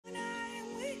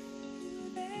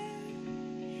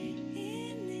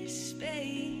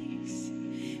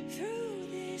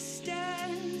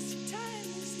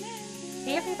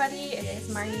everybody, it is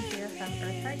Marnie here from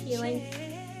Earth Heart Healing.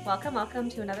 Welcome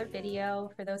to another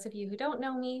video. For those of you who don't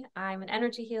know me, I'm an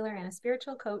energy healer and a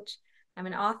spiritual coach. I'm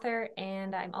an author,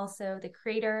 and I'm also the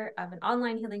creator of an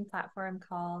online healing platform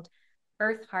called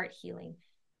Earth Heart Healing.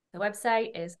 The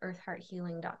website is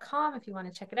earthhearthealing.com if you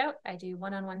want to check it out. I do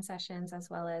one-on-one sessions as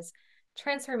well as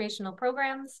transformational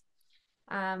programs.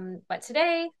 But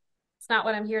today, it's not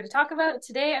what I'm here to talk about.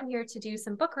 Today, I'm here to do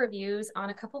some book reviews on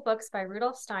a couple books by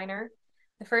Rudolf Steiner.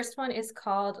 The first one is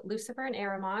called Lucifer and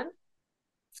Ahriman.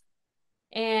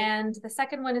 And the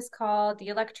second one is called The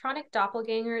Electronic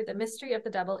Doppelgänger, The Mystery of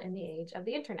the Double in the Age of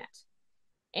the Internet.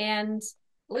 And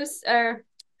Lucifer.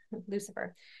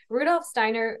 Rudolf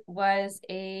Steiner was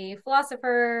a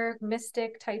philosopher,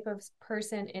 mystic type of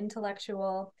person,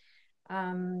 intellectual,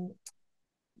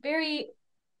 very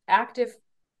active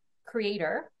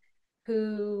creator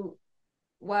who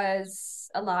was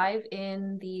alive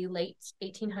in the late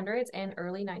 1800s and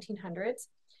early 1900s.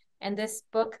 And this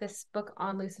book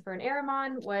on Lucifer and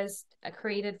Ahriman was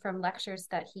created from lectures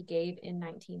that he gave in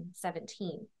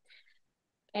 1917.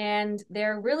 And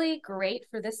they're really great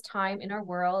for this time in our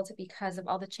world because of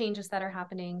all the changes that are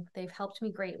happening. They've helped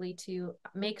me greatly to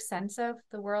make sense of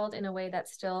the world in a way that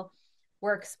still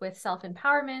works with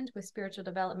self-empowerment, with spiritual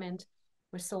development,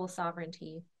 with soul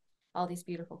sovereignty, all these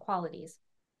beautiful qualities.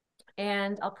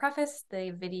 And I'll preface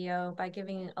the video by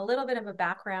giving a little bit of a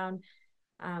background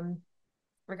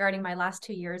regarding my last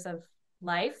 2 years of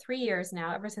life, 3 years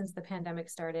now, ever since the pandemic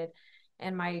started,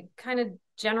 and my kind of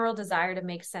general desire to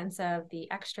make sense of the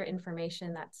extra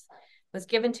information that was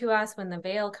given to us when the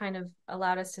veil kind of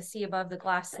allowed us to see above the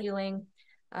glass ceiling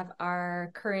of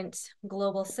our current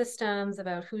global systems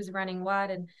about who's running what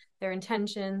and their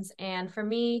intentions. And for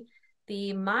me,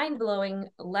 the mind-blowing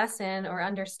lesson or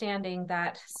understanding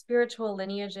that spiritual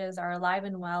lineages are alive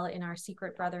and well in our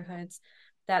secret brotherhoods,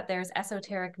 that there's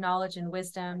esoteric knowledge and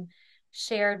wisdom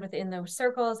shared within those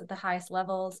circles at the highest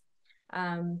levels,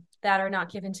 that are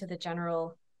not given to the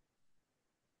general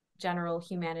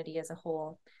humanity as a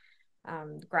whole,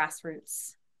 the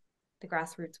grassroots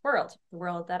world, the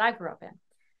world that I grew up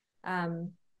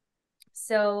in.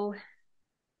 So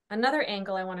another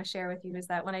angle I want to share with you is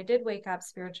that when I did wake up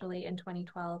spiritually in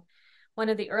 2012, one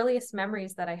of the earliest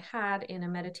memories that I had in a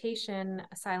meditation,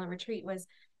 a silent retreat, was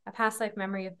a past life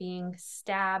memory of being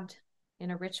stabbed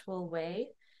in a ritual way,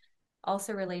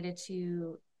 also related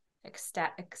to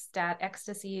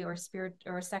ecstasy or spirit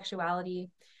or sexuality,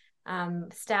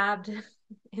 stabbed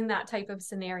in that type of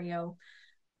scenario.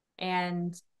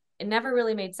 And it never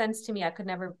really made sense to me. I could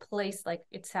never place, like,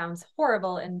 it sounds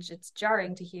horrible and it's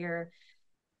jarring to hear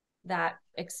that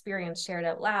experience shared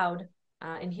out loud.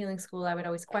 In healing school, I would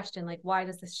always question, like, why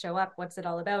does this show up? What's it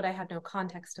all about? I had no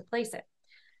context to place it.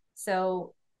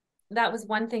 So that was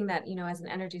one thing that, as an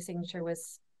energy signature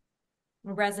was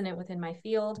resonant within my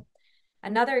field.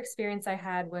 Another experience I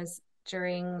had was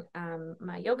during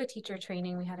my yoga teacher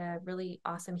training. We had a really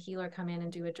awesome healer come in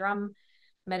and do a drum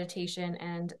meditation,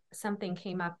 and something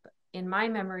came up in my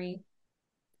memory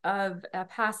of a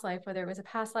past life, whether it was a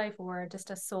past life or just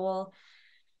a soul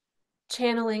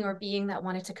channeling or being that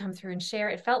wanted to come through and share.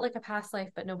 It felt like a past life,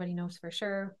 but nobody knows for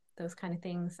sure. Those kind of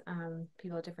things.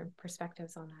 People have different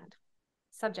perspectives on that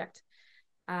subject.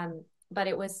 But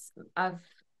it was of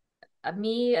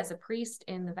me as a priest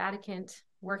in the Vatican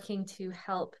working to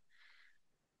help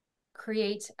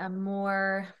create a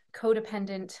more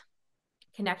codependent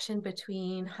connection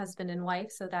between husband and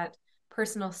wife so that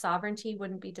personal sovereignty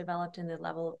wouldn't be developed in the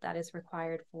level that is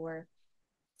required for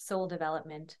soul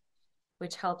development,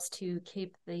 which helps to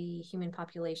keep the human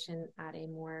population at a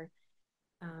more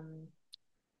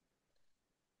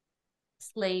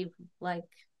slave-like,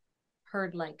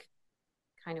 herd-like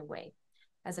kind of way,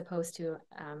 as opposed to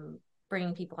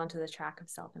bringing people onto the track of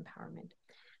self-empowerment.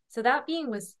 So that being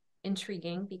was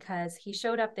intriguing because he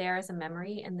showed up there as a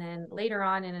memory, and then later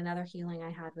on in another healing I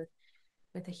had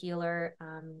with a healer,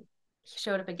 he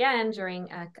showed up again during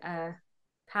a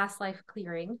past life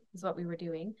clearing is what we were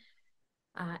doing,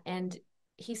 and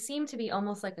he seemed to be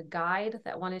almost like a guide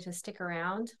that wanted to stick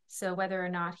around. So whether or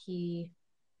not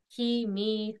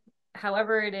me,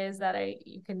 however it is that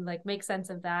you can like make sense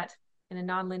of that in a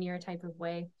non-linear type of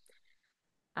way,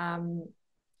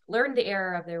 learned the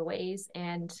error of their ways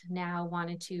and now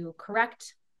wanted to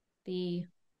correct the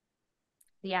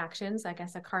actions, I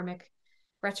guess a karmic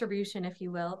retribution, if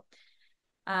you will,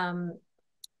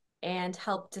 and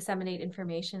help disseminate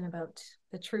information about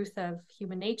the truth of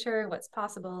human nature, what's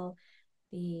possible,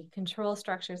 the control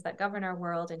structures that govern our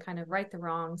world, and kind of right the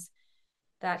wrongs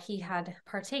that he had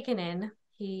partaken in.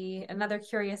 Another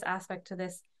curious aspect to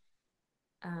this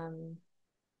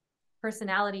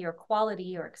personality or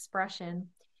quality or expression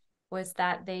was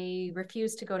that they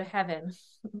refused to go to heaven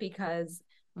because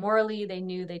morally they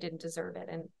knew they didn't deserve it.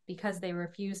 And because they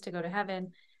refused to go to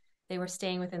heaven, they were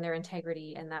staying within their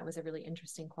integrity. And that was a really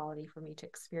interesting quality for me to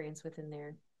experience within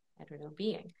their, I don't know,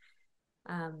 being.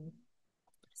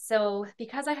 So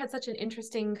because I had such an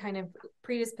interesting kind of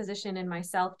predisposition in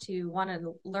myself to want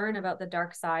to learn about the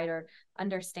dark side or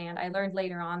understand, I learned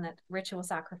later on that ritual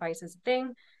sacrifice is a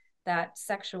thing, that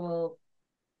sexual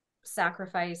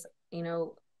sacrifice, you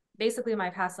know, basically my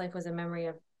past life was a memory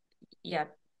of, yeah,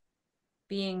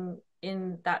 being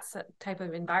in that type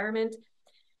of environment,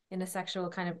 in a sexual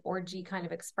kind of orgy kind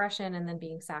of expression, and then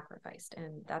being sacrificed.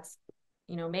 And that's,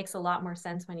 you know, makes a lot more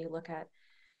sense when you look at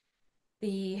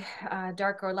the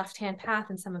dark or left-hand path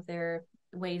and some of their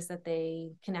ways that they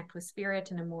connect with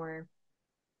spirit in a more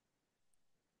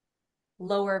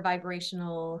lower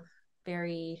vibrational,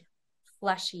 very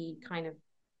fleshy kind of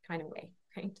way,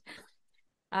 right?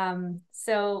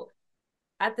 So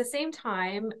at the same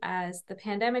time as the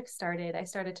pandemic started, I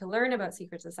started to learn about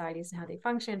secret societies and how they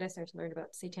functioned. I started to learn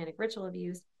about satanic ritual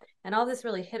abuse, and all this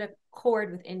really hit a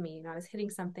chord within me. You know, I was hitting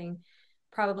something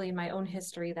probably in my own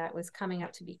history that was coming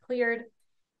up to be cleared.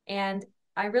 And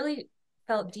I really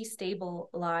felt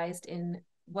destabilized in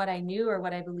what I knew or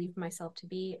what I believed myself to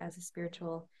be as a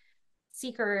spiritual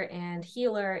seeker and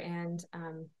healer and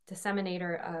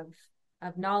disseminator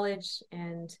of knowledge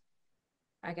and,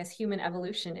 I guess, human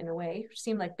evolution in a way, which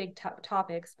seemed like big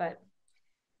topics, but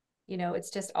you know, it's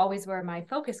just always where my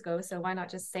focus goes. So why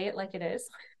not just say it like it is?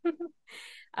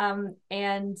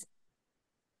 And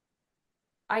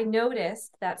I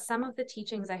noticed that some of the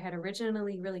teachings I had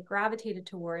originally really gravitated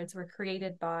towards were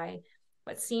created by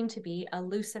what seemed to be a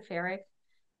Lucifer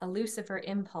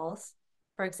impulse.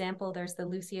 For example, there's the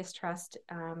Lucius Trust,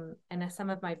 and some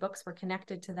of my books were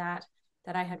connected to that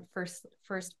I had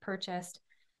first purchased.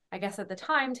 I guess at the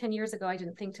time, 10 years ago, I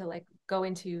didn't think to like go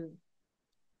into,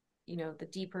 you know, the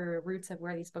deeper roots of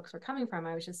where these books were coming from.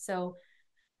 I was just so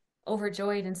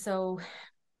overjoyed and so,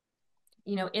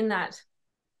 you know, in that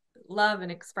love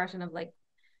and expression of like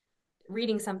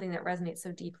reading something that resonates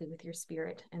so deeply with your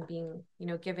spirit and being, you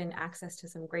know, given access to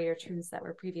some greater truths that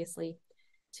were previously,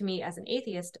 to me as an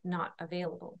atheist, not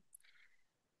available.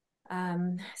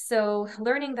 So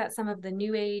learning that some of the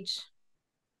New Age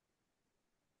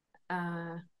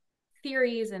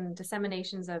theories and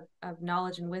disseminations of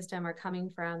knowledge and wisdom are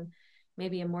coming from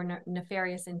maybe a more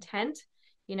nefarious intent.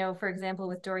 You know, for example,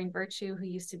 with Doreen Virtue, who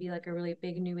used to be like a really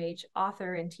big New Age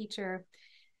author and teacher,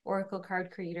 oracle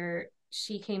card creator,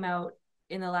 she came out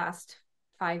in the last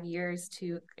 5 years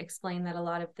to explain that a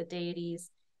lot of the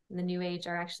deities in the New Age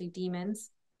are actually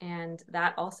demons. And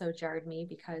that also jarred me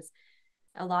because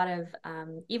a lot of,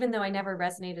 even though I never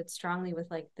resonated strongly with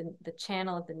like the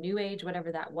channel of the New Age,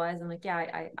 whatever that was, I'm like,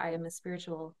 yeah, I am a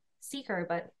spiritual seeker,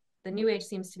 but the New Age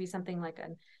seems to be something like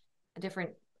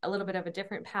a little bit of a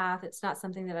different path. It's not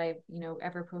something that I, you know,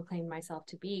 ever proclaimed myself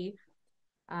to be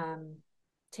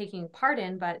taking part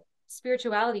in, but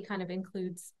spirituality kind of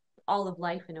includes all of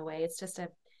life in a way. It's just a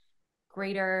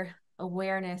greater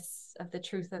awareness of the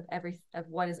truth of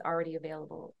what is already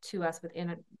available to us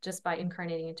just by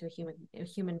incarnating into a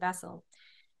human vessel.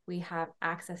 We have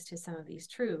access to some of these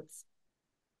truths.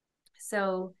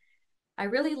 So I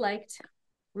really liked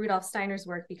Rudolf Steiner's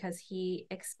work because he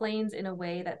explains in a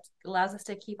way that allows us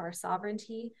to keep our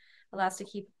sovereignty, allows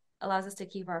us to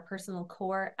keep our personal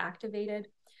core activated.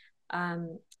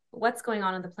 What's going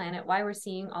on the planet, why we're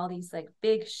seeing all these like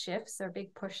big shifts or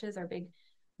big pushes or big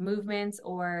movements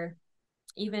or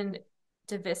even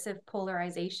divisive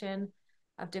polarization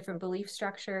of different belief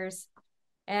structures.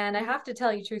 And I have to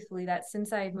tell you truthfully that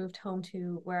since I moved home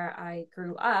to where I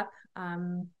grew up,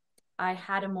 I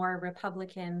had a more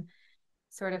Republican,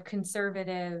 sort of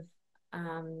conservative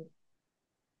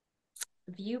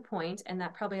viewpoint, and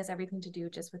that probably has everything to do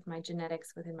just with my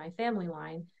genetics within my family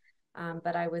line.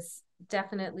 But I was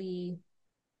definitely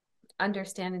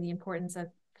understanding the importance of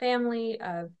family,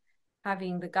 of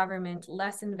having the government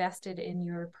less invested in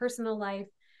your personal life.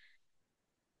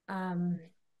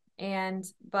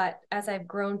 But as I've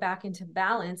grown back into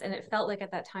balance, and it felt like at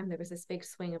that time there was this big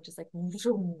swing of just like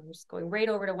zoom, just going right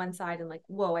over to one side and like,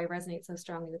 whoa, I resonate so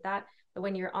strongly with that. But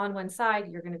when you're on one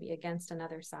side, you're going to be against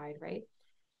another side, right?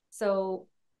 So,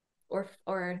 or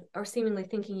seemingly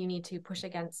thinking you need to push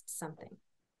against something,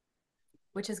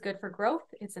 which is good for growth.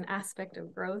 It's an aspect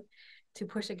of growth to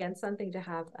push against something, to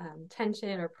have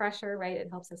tension or pressure, right? It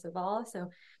helps us evolve. So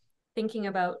thinking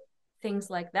about things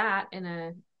like that in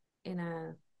a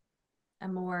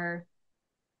more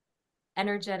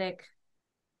energetic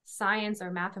science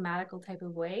or mathematical type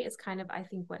of way is kind of, I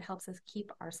think, what helps us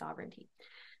keep our sovereignty.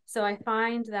 So I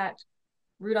find that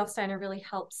Rudolf Steiner really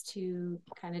helps to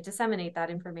kind of disseminate that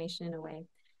information in a way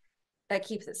that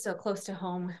keeps it still close to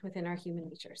home within our human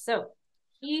nature. So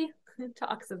he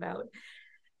talks about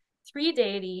three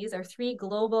deities or three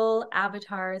global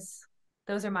avatars.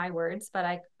 Those are my words,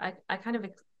 but I kind of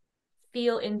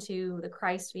feel into the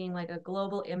Christ being like a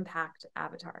global impact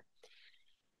avatar,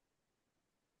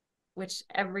 which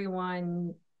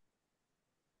everyone,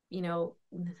 you know,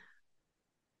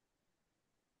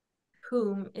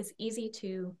 whom is easy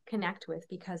to connect with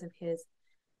because of his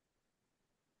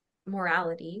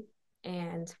morality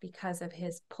and because of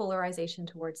his polarization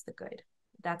towards the good.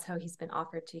 That's how he's been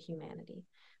offered to humanity,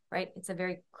 right? It's a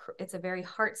very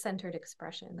heart-centered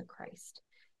expression, the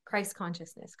Christ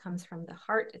consciousness comes from the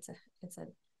heart. It's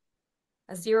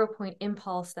a 0 point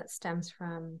impulse that stems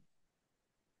from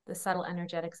the subtle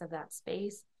energetics of that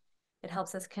space. It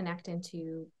helps us connect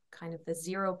into kind of the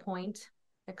 0 point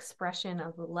expression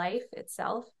of life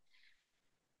itself,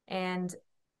 and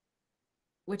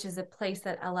which is a place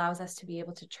that allows us to be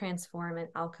able to transform and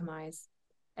alchemize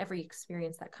every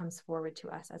experience that comes forward to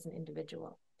us as an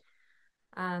individual.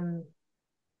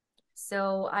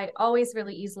 So I always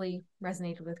really easily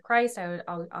resonated with Christ. I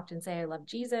would often say I love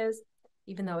Jesus,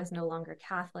 even though I was no longer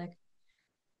Catholic.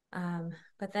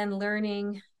 But then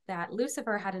learning that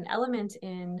Lucifer had an element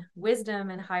in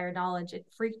wisdom and higher knowledge,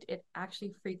 it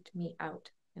actually freaked me out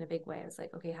in a big way. I was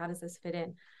like, okay, how does this fit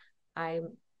in? I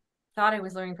thought I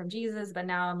was learning from Jesus, but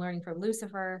now I'm learning from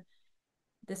Lucifer.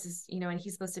 This is, and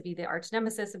he's supposed to be the arch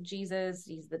nemesis of Jesus.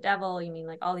 He's the devil. You mean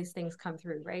like all these things come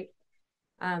through, right?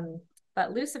 But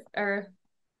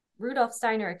Rudolf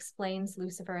Steiner explains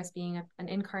Lucifer as being an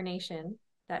incarnation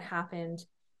that happened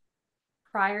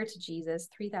prior to Jesus,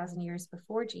 3,000 years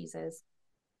before Jesus.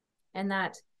 And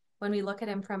that when we look at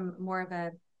him from more of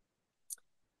a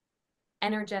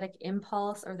energetic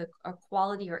impulse or a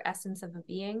quality or essence of a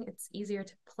being, it's easier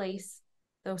to place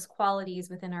those qualities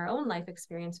within our own life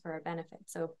experience for our benefit.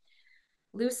 So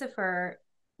Lucifer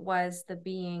was the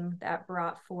being that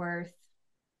brought forth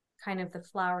kind of the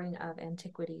flowering of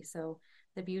antiquity. So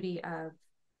the beauty of,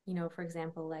 for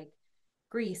example, like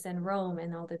Greece and Rome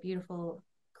and all the beautiful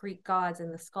Greek gods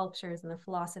and the sculptures and the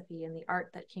philosophy and the art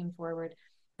that came forward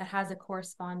that has a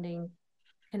corresponding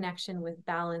connection with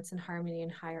balance and harmony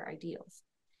and higher ideals.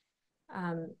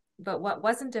 But what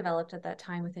wasn't developed at that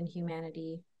time within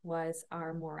humanity was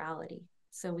our morality.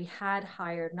 So we had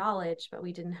higher knowledge, but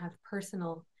we didn't have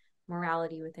personal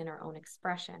morality within our own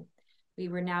expression. We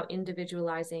were now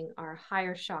individualizing our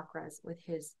higher chakras with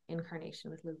his incarnation,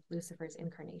 with Lucifer's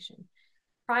incarnation.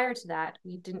 Prior to that,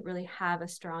 we didn't really have a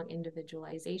strong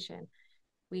individualization.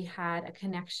 We had a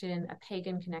connection, a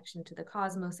pagan connection to the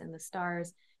cosmos and the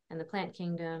stars and the plant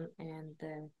kingdom and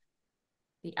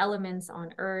the elements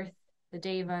on earth, the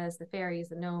devas, the fairies,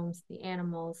 the gnomes, the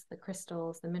animals, the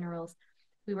crystals, the minerals.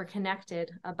 We were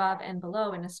connected above and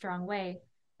below in a strong way.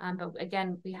 But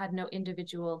again, we had no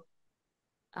individual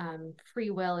free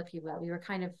will, if you will. We were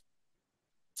kind of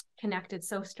connected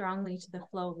so strongly to the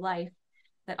flow of life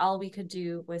that all we could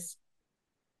do was,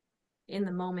 in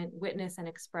the moment, witness and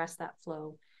express that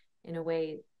flow in a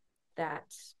way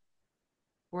that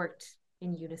worked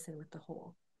in unison with the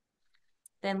whole.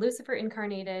 Then Lucifer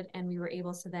incarnated, and we were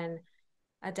able to then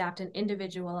adapt an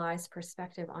individualized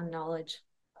perspective on knowledge,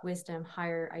 wisdom,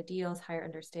 higher ideals, higher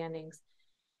understandings.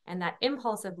 And that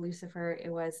impulse of Lucifer,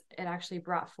 it actually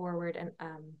brought forward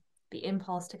the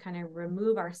impulse to kind of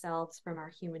remove ourselves from our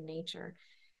human nature,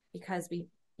 because we,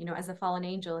 as a fallen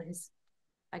angel, his,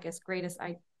 I guess, greatest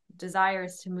desire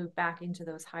is to move back into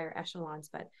those higher echelons,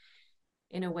 but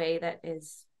in a way that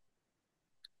is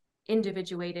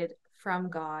individuated from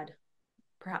God,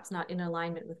 perhaps not in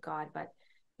alignment with God, but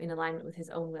in alignment with his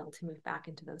own will to move back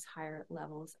into those higher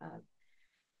levels of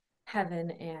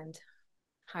heaven and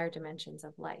higher dimensions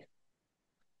of life.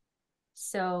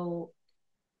 So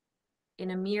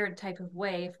in a mirrored type of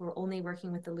way, if we're only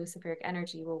working with the Luciferic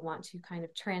energy, we'll want to kind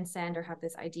of transcend or have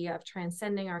this idea of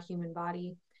transcending our human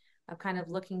body, of kind of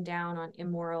looking down on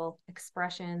immoral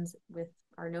expressions with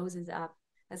our noses up,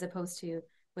 as opposed to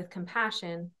with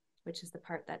compassion, which is the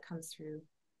part that comes through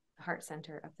the heart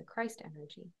center of the Christ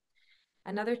energy.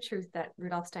 Another truth that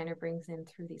Rudolf Steiner brings in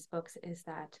through these books is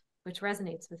that, which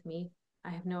resonates with me, I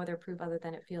have no other proof other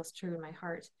than it feels true in my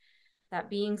heart, that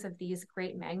beings of these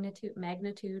great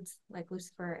magnitudes like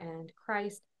Lucifer and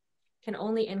Christ can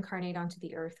only incarnate onto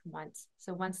the earth once.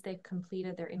 So once they've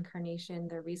completed their incarnation,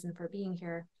 their reason for being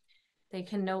here, they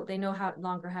no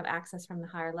longer have access from the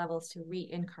higher levels to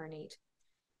reincarnate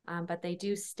but they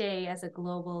do stay as a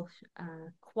global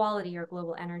quality or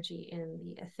global energy in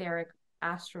the etheric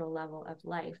astral level of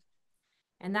life.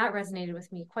 And that resonated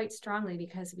with me quite strongly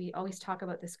because we always talk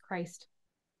about this Christ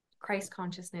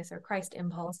consciousness or Christ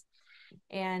impulse.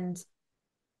 And,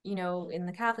 you know, in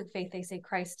the Catholic faith, they say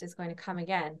Christ is going to come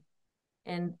again.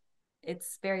 And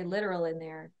it's very literal in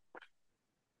their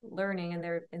learning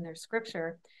and in their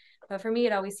scripture. But for me,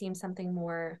 it always seems something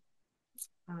more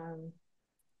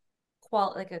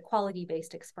like a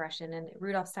quality-based expression. And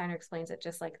Rudolf Steiner explains it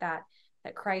just like that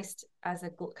Christ as a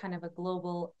kind of a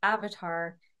global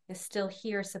avatar is still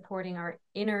here supporting our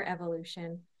inner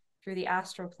evolution through the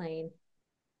astral plane,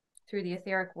 through the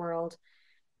etheric world.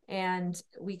 And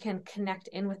we can connect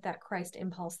in with that Christ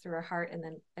impulse through our heart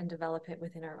and develop it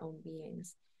within our own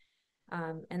beings.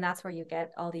 And that's where you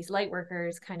get all these light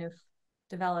workers, kind of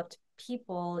developed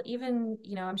people, even,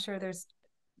 you know, I'm sure there's,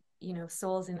 you know,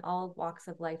 souls in all walks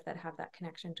of life that have that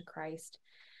connection to Christ,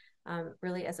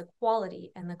 really as a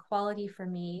quality. And the quality for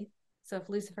me, so if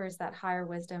Lucifer is that higher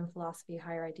wisdom, philosophy,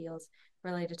 higher ideals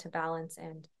related to balance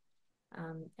and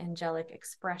angelic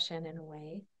expression in a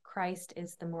way, Christ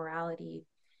is the morality,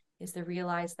 is the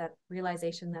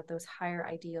realization that those higher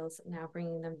ideals, now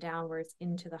bringing them downwards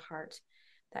into the heart,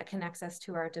 that connects us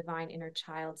to our divine inner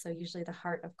child. So usually the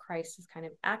heart of Christ is kind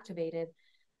of activated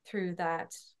through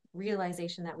that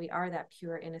realization that we are that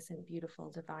pure, innocent,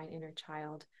 beautiful, divine inner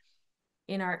child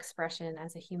in our expression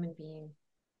as a human being.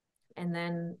 And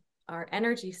then our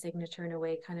energy signature in a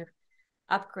way kind of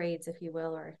upgrades, if you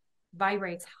will, or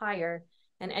vibrates higher,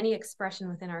 and any expression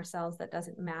within ourselves that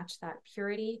doesn't match that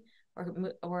purity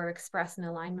or express in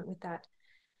alignment with that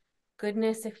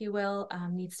goodness, if you will,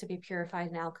 needs to be purified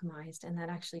and alchemized. And that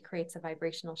actually creates a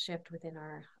vibrational shift within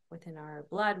our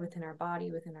blood, within our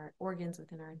body, within our organs,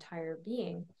 within our entire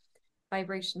being.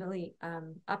 Vibrationally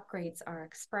upgrades our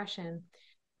expression.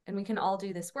 And we can all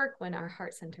do this work when our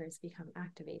heart centers become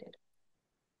activated.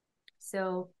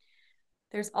 So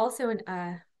there's also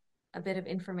a bit of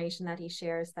information that he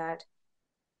shares that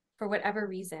for whatever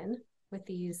reason, with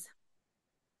these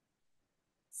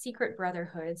secret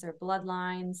brotherhoods or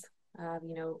bloodlines,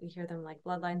 you know, we hear them like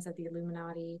bloodlines of the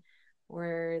Illuminati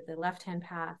or the left-hand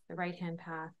path, the right-hand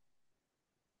path.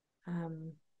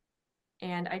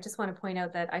 And I just want to point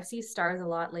out that I've seen stars a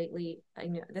lot lately. I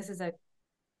know this is a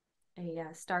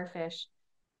starfish,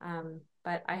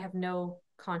 but I have no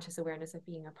conscious awareness of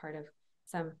being a part of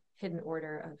some hidden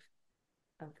order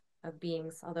of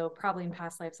beings, although probably in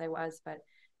past lives I was, but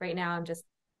right now I'm just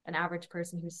an average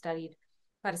person who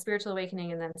had a spiritual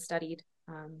awakening and then studied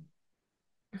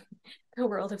the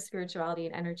world of spirituality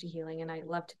and energy healing. And I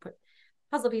love to put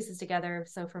puzzle pieces together.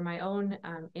 So for my own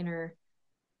inner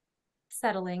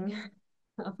settling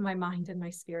of my mind and my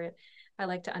spirit, I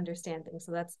like to understand things.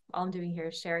 So that's all I'm doing here,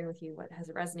 is sharing with you what has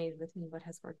resonated with me, what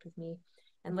has worked with me.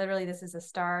 And literally, this is a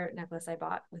star necklace I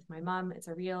bought with my mom. It's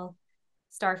a real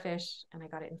starfish, and I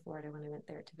got it in Florida when I went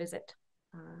there to visit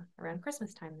around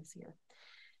Christmas time this year.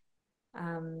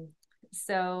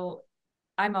 So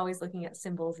I'm always looking at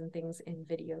symbols and things in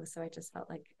videos, so I just felt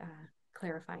like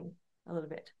clarifying a little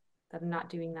bit that I'm not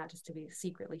doing that just to be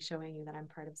secretly showing you that I'm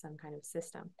part of some kind of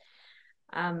system.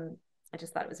 I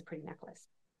just thought it was a pretty necklace.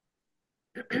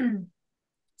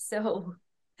 So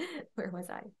where was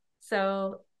I?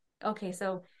 So, okay,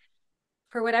 so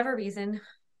for whatever reason,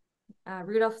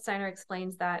 Rudolf Steiner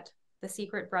explains that the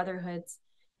secret brotherhoods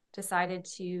decided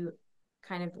to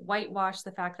kind of whitewash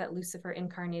the fact that Lucifer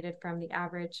incarnated from the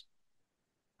average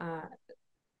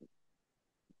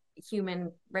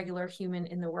regular human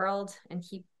in the world, and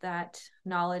keep that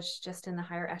knowledge just in the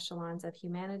higher echelons of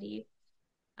humanity.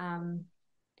 And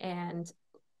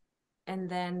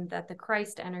then that the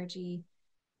Christ energy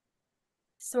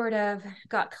sort of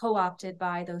got co-opted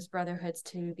by those brotherhoods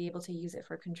to be able to use it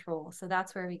for control. So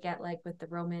that's where we get, like with the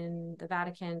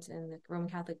Vatican and the Roman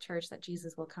Catholic Church, that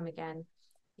Jesus will come again,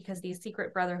 because these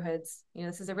secret brotherhoods, you know,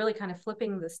 this is a really kind of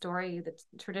flipping the story, the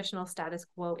traditional status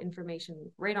quo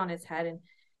information right on its head and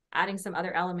adding some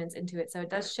other elements into it. So it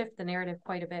does shift the narrative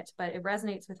quite a bit, but it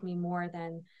resonates with me more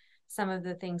than some of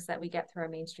the things that we get through our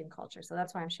mainstream culture. So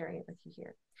that's why I'm sharing it with you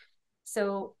here.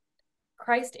 So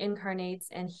Christ incarnates,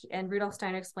 and Rudolf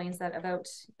Steiner explains that about,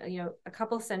 you know, a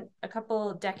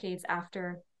couple decades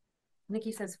after, I think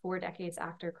he says 4 decades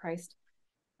after Christ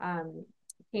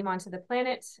came onto the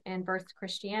planet and birthed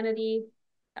Christianity,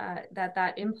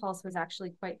 that impulse was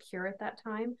actually quite pure at that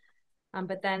time.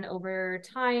 But then over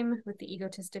time, with the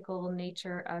egotistical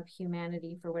nature of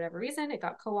humanity, for whatever reason, it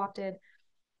got co-opted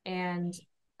and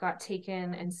got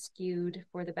taken and skewed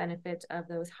for the benefit of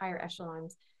those higher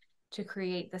echelons. to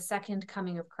create the second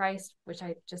coming of Christ, which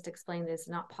I just explained is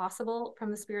not possible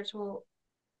from the spiritual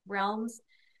realms,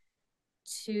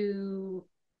 to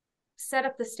set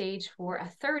up the stage for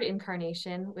a third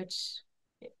incarnation, which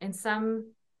in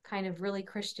some kind of really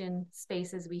Christian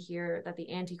spaces, we hear that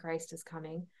the Antichrist is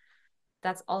coming.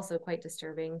 That's also quite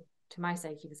disturbing to my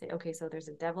psyche to say, okay, so there's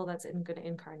a devil that's going to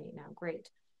incarnate now. Great.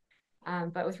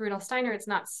 But with Rudolf Steiner, it's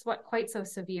not quite so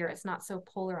severe. It's not so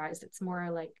polarized. It's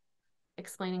more like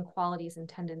explaining qualities and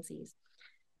tendencies.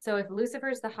 So if Lucifer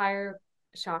is the higher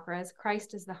chakras,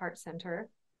 Christ is the heart center,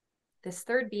 this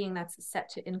third being that's set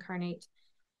to incarnate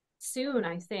soon,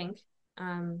 I think,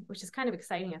 which is kind of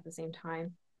exciting at the same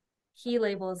time, he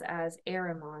labels as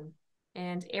Ahriman.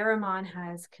 And Ahriman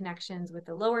has connections with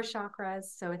the lower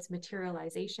chakras, so it's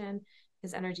materialization.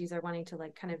 His energies are wanting to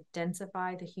like kind of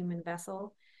densify the human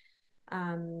vessel.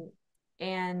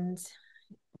 And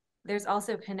there's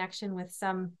also connection with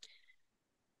some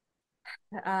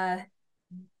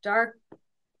dark,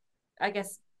 I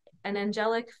guess, an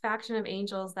angelic faction of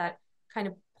angels that kind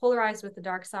of polarized with the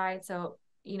dark side. So,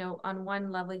 you know, on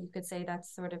one level, you could say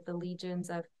that's sort of the legions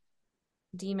of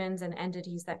demons and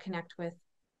entities that connect with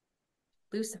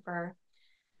Lucifer.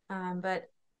 But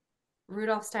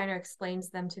Rudolf Steiner explains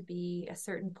them to be a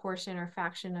certain portion or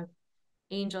faction of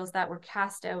angels that were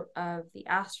cast out of the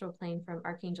astral plane from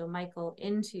Archangel Michael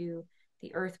into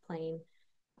the earth plane.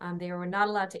 They were not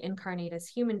allowed to incarnate as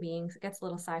human beings. It gets a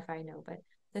little sci-fi, I know, but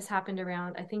this happened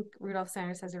around, I think Rudolf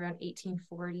Steiner says around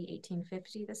 1840,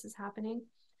 1850, this is happening.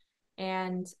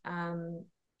 And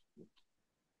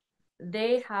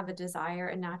they have a desire,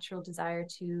 a natural desire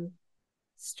to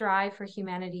strive for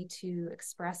humanity to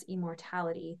express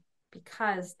immortality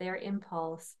because their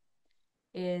impulse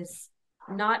is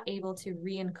not able to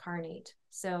reincarnate.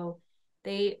 So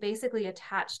they basically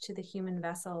attach to the human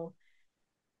vessel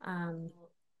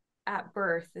at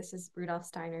birth. This is Rudolf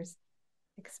Steiner's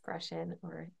expression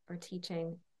or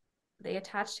teaching. They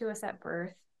attach to us at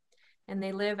birth and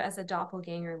they live as a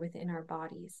doppelganger within our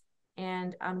bodies.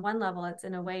 And on one level, it's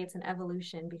in a way, it's an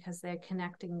evolution because they're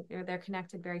connected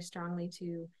very strongly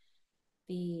to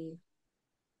the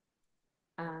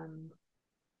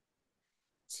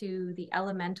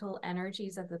elemental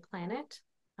energies of the planet.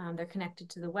 They're connected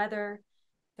to the weather.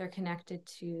 They're connected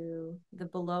to the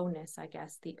belowness, I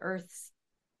guess, the Earth's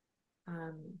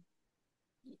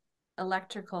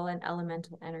electrical and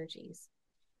elemental energies.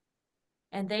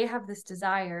 And they have this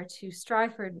desire to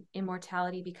strive for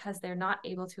immortality because they're not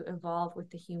able to evolve with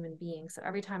the human being. So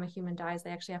every time a human dies,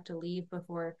 they actually have to leave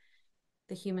before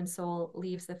the human soul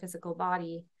leaves the physical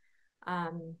body,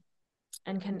 and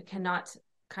cannot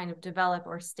kind of develop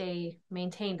or stay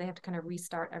maintained. They have to kind of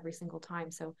restart every single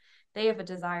time. So they have a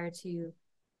desire to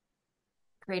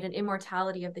create an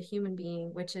immortality of the human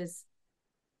being, which is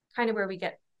kind of where we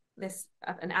get this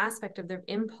an aspect of their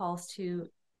impulse to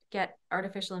get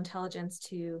artificial intelligence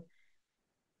to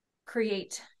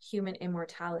create human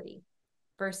immortality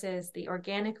versus the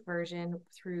organic version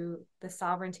through the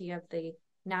sovereignty of the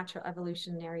natural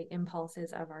evolutionary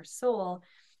impulses of our soul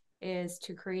is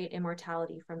to create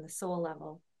immortality from the soul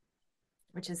level,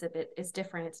 which is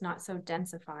different. It's not so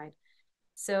densified.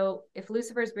 So if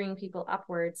Lucifer is bringing people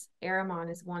upwards, Ahriman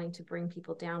is wanting to bring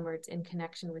people downwards in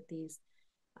connection with these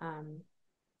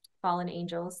fallen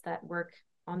angels that work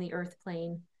on the earth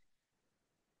plane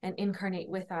and incarnate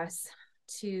with us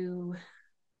to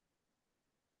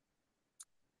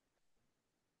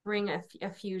bring a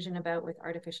fusion about with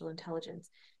artificial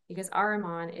intelligence, because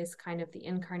Ahriman is kind of the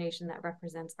incarnation that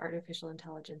represents artificial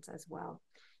intelligence as well.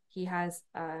 He has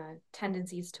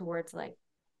tendencies towards like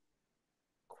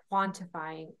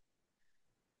quantifying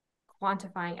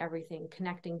everything,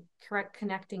 connecting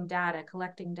data,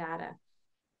 collecting data.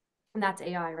 And that's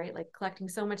AI, right? Like collecting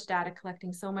so much data,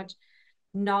 collecting so much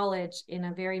knowledge in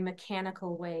a very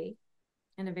mechanical way,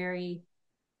 in a very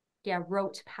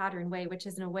rote pattern way, which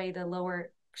is in a way the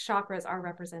lower chakras are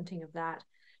representing of that.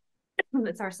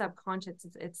 It's our subconscious.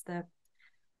 It's the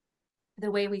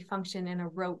way we function in a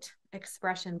rote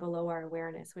expression below our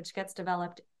awareness, which gets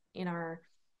developed in our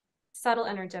subtle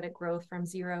energetic growth from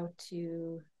 0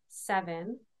 to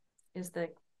 7 is the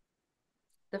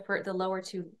lower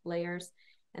two layers,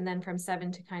 and then from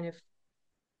 7 to kind of,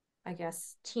 I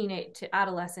guess, teenage to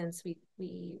adolescence,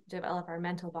 we develop our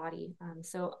mental body.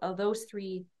 So those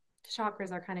three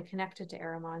chakras are kind of connected to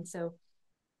Ahriman. So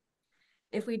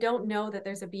if we don't know that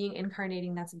there's a being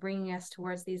incarnating that's bringing us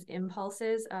towards these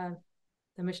impulses of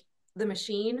the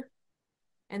machine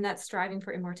and that's striving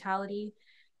for immortality,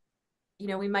 you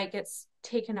know, we might get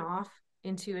taken off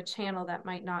into a channel that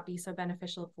might not be so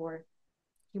beneficial for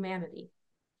humanity.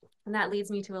 And that leads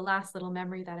me to a last little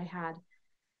memory that I had.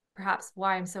 perhaps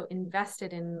why I'm so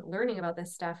invested in learning about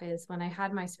this stuff is when I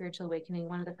had my spiritual awakening,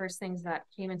 one of the first things that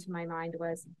came into my mind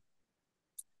was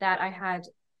that I had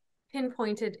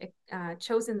pinpointed,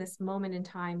 chosen this moment in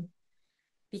time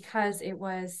because it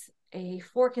was a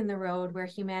fork in the road where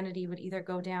humanity would either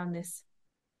go down this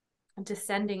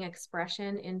descending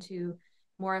expression into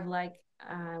more of like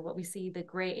what we see the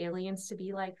gray aliens to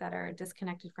be like, that are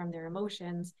disconnected from their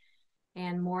emotions,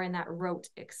 and more in that rote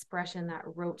expression, that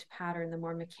rote pattern, the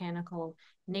more mechanical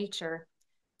nature,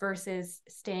 versus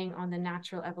staying on the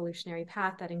natural evolutionary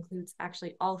path that includes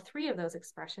actually all three of those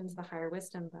expressions: the higher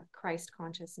wisdom, the Christ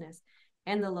consciousness,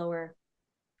 and the lower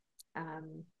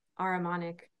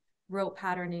Ahrimanic, rote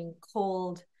patterning,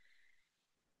 cold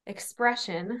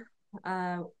expression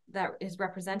that is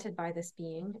represented by this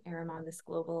being, Ahriman, this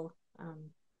global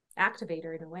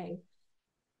activator in a way.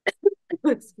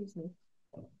 Excuse me.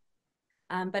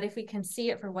 But if we can see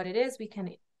it for what it is, we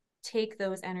can take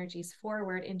those energies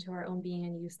forward into our own being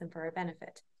and use them for our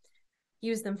benefit.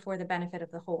 Use them for the benefit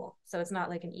of the whole. So it's not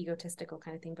like an egotistical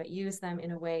kind of thing, but use them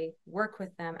in a way, work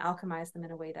with them, alchemize them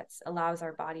in a way that allows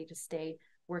our body to stay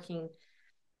working,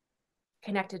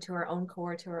 connected to our own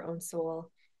core, to our own soul,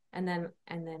 and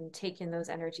then take in those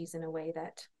energies in a way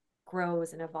that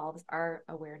grows and evolves our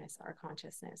awareness, our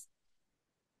consciousness.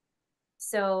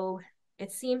 So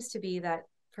it seems to be that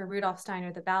for Rudolf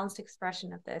Steiner, the balanced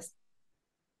expression of this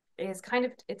is kind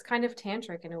of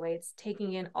tantric in a way. It's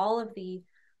taking in all of the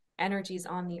energies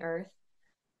on the earth,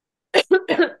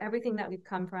 everything that we've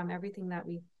come from, everything that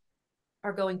we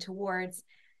are going towards.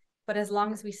 But as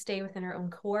long as we stay within our own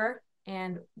core,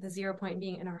 and the 0 point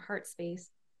being in our heart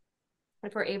space,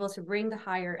 if we're able to bring the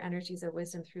higher energies of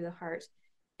wisdom through the heart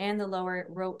and the lower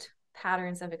rote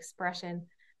patterns of expression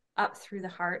up through the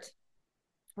heart,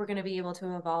 we're going to be able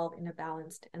to evolve in a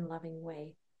balanced and loving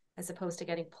way, as opposed to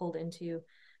getting pulled into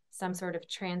some sort of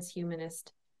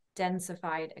transhumanist,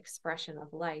 densified expression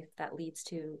of life that leads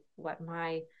to what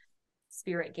my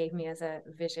spirit gave me as a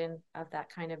vision of that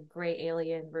kind of gray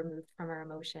alien removed from our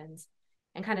emotions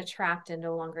and kind of trapped and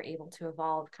no longer able to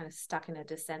evolve, kind of stuck in a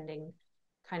descending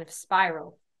kind of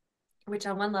spiral, which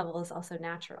on one level is also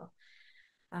natural.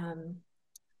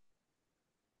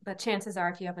 But chances are,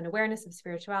 if you have an awareness of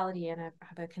spirituality and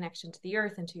have a connection to the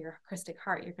earth and to your Christic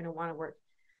heart, you're going to want to work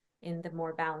in the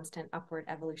more balanced and upward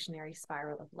evolutionary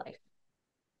spiral of life,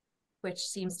 which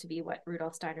seems to be what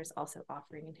Rudolf Steiner is also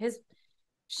offering in his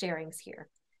sharings here.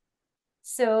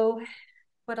 So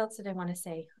what else did I want to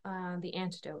say? The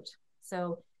antidote.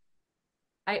 So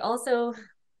I also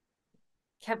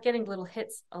kept getting little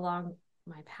hits along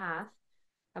my path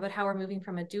about how we're moving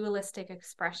from a dualistic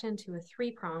expression to a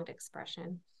three-pronged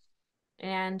expression.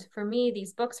 And for me,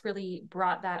 these books really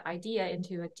brought that idea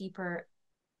into a deeper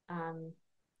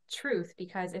truth,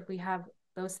 because if we have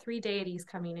those three deities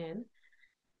coming in,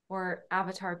 or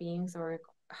avatar beings, or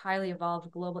highly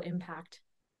evolved global impact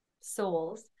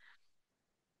souls,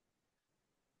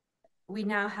 we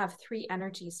now have three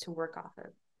energies to work off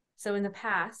of. So in the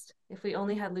past, if we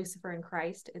only had Lucifer and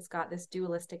Christ, it's got this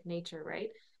dualistic nature, right?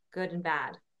 Good and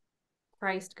bad.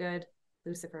 Christ good,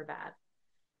 Lucifer bad.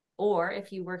 Or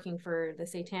if you're working for the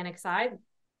satanic side,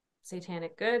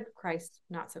 satanic good, Christ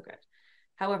not so good.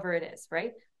 However it is,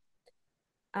 right?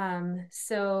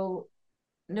 So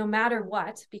no matter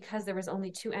what, because there was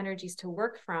only two energies to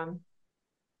work from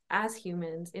as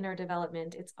humans in our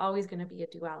development, it's always going to be a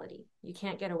duality. You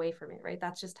can't get away from it, right?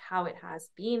 That's just how it has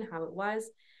been, how it was.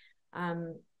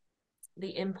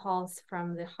 The impulse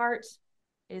from the heart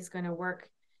is going to work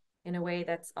in a way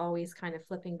that's always kind of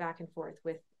flipping back and forth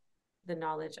with the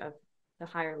knowledge of the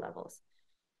higher levels,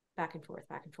 back and forth,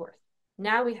 back and forth.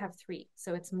 Now we have three,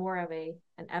 so it's more of an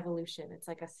evolution. It's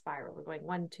like a spiral. We're going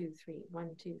 1, 2, 3, 1,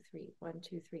 2, 3, 1,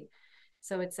 2, 3.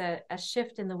 So it's a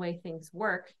shift in the way things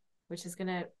work, which is going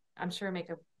to, I'm sure, make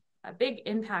a big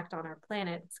impact on our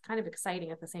planet. It's kind of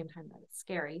exciting at the same time that it's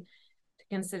scary to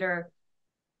consider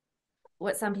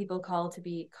what some people call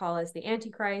as the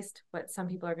Antichrist, what some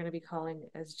people are going to be calling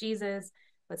as Jesus,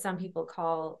 what some people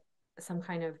call some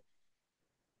kind of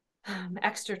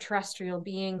extraterrestrial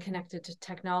being connected to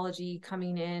technology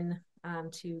coming in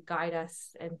to guide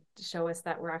us and to show us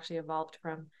that we're actually evolved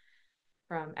from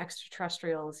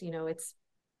extraterrestrials. You know, it's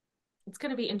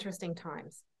going to be interesting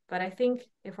times. But I think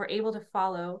if we're able to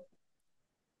follow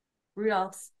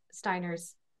Rudolf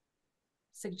Steiner's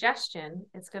suggestion,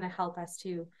 it's going to help us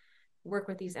to work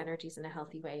with these energies in a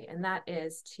healthy way. And that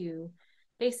is to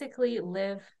basically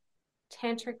live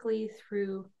tantrically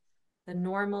through the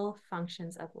normal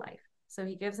functions of life. So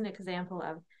he gives an example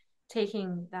of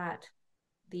taking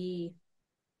the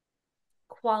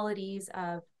qualities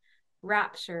of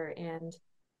rapture and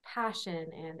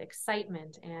passion and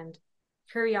excitement and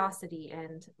curiosity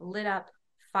and lit up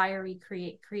fiery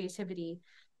creativity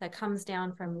that comes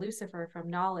down from Lucifer, from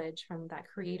knowledge, from that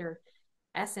creator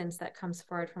essence that comes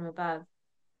forward from above,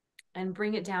 and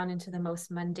bring it down into the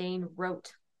most mundane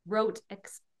rote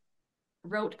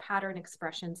pattern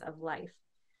expressions of life,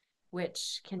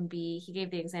 which can be, he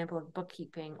gave the example of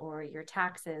bookkeeping or your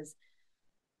taxes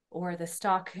or the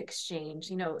stock exchange,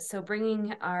 you know, so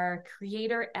bringing our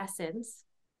creator essence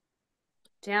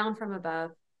down from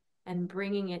above and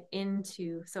bringing it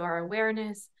into, so our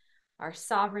awareness, our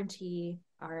sovereignty,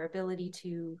 our ability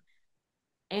to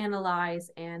analyze,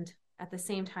 and at the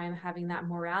same time having that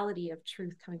morality of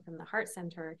truth coming from the heart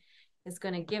center is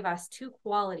going to give us two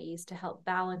qualities to help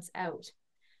balance out.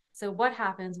 So what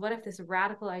happens, what if this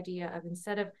radical idea of,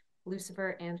 instead of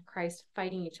Lucifer and Christ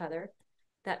fighting each other,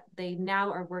 that they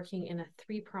now are working in a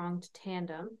three-pronged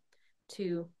tandem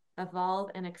to evolve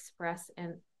and express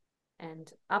and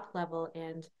up level,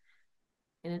 and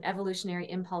in an evolutionary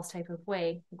impulse type of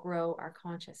way, grow our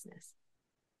consciousness.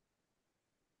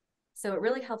 So it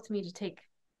really helped me to take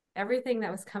everything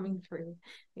that was coming through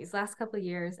these last couple of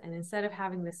years, and instead of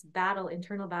having this battle,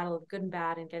 internal battle of good and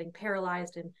bad, and getting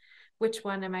paralyzed and which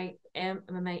one am I in?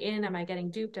 Am I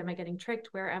getting duped? Am I getting tricked?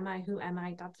 Where am I? Who am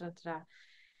I? Da, da, da, da.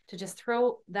 To just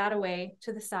throw that away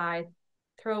to the side,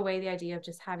 throw away the idea of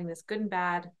just having this good and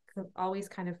bad, always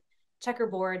kind of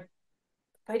checkerboard,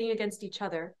 fighting against each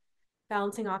other,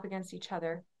 balancing off against each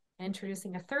other, and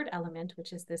introducing a third element,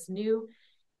 which is this new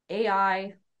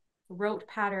AI rote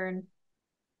pattern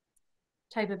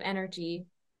type of energy,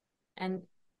 and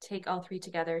take all three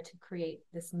together to create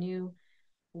this new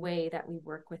way that we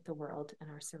work with the world and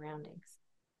our surroundings.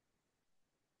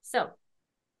 So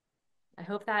I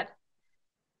hope that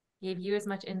gave you as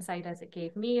much insight as it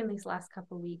gave me in these last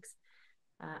couple of weeks.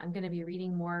 I'm going to be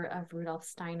reading more of Rudolf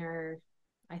Steiner,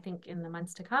 I think, in the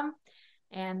months to come.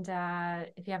 And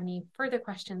if you have any further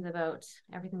questions about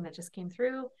everything that just came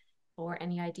through, or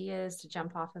any ideas to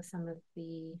jump off of some of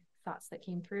the thoughts that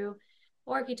came through,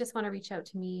 or if you just want to reach out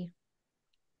to me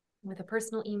with a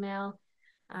personal email,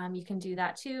 you can do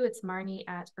that too. It's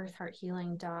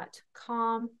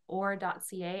marnie@earthhearthealing.com or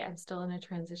 .ca. I'm still in a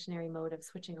transitionary mode of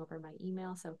switching over my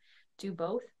email, so do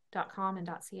both, .com and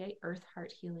 .ca,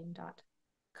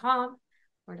 earthhearthealing.com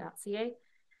or .ca.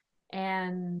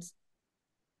 And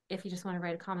if you just want to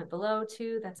write a comment below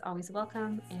too, that's always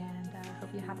welcome. And I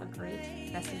hope you have a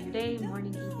great rest of your day,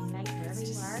 morning, evening, night, wherever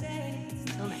you are.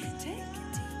 Until next time.